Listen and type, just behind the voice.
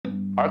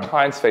Our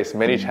clients face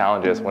many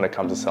challenges when it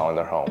comes to selling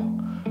their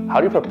home. How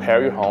do you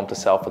prepare your home to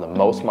sell for the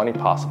most money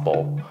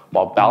possible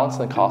while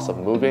balancing the cost of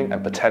moving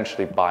and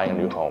potentially buying a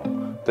new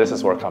home? This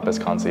is where Compass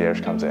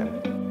Concierge comes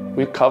in.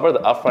 We cover the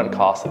upfront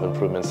cost of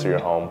improvements to your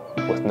home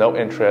with no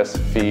interest,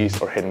 fees,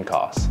 or hidden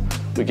costs.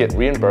 We get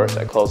reimbursed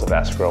at close of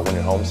escrow when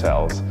your home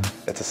sells.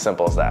 It's as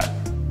simple as that.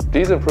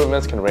 These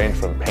improvements can range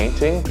from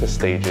painting to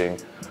staging,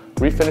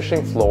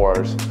 refinishing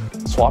floors,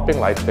 swapping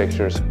light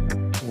fixtures,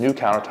 new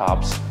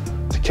countertops,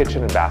 to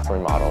kitchen and bathroom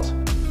remodels.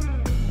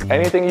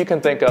 Anything you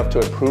can think of to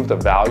improve the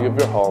value of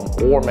your home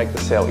or make the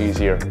sale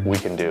easier, we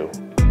can do.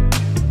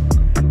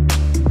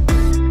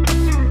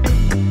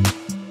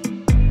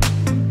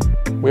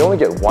 We only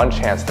get one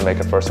chance to make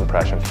a first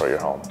impression for your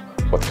home.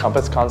 With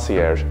Compass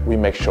Concierge, we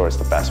make sure it's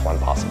the best one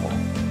possible.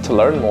 To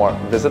learn more,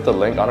 visit the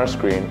link on our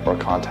screen or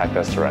contact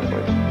us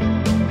directly.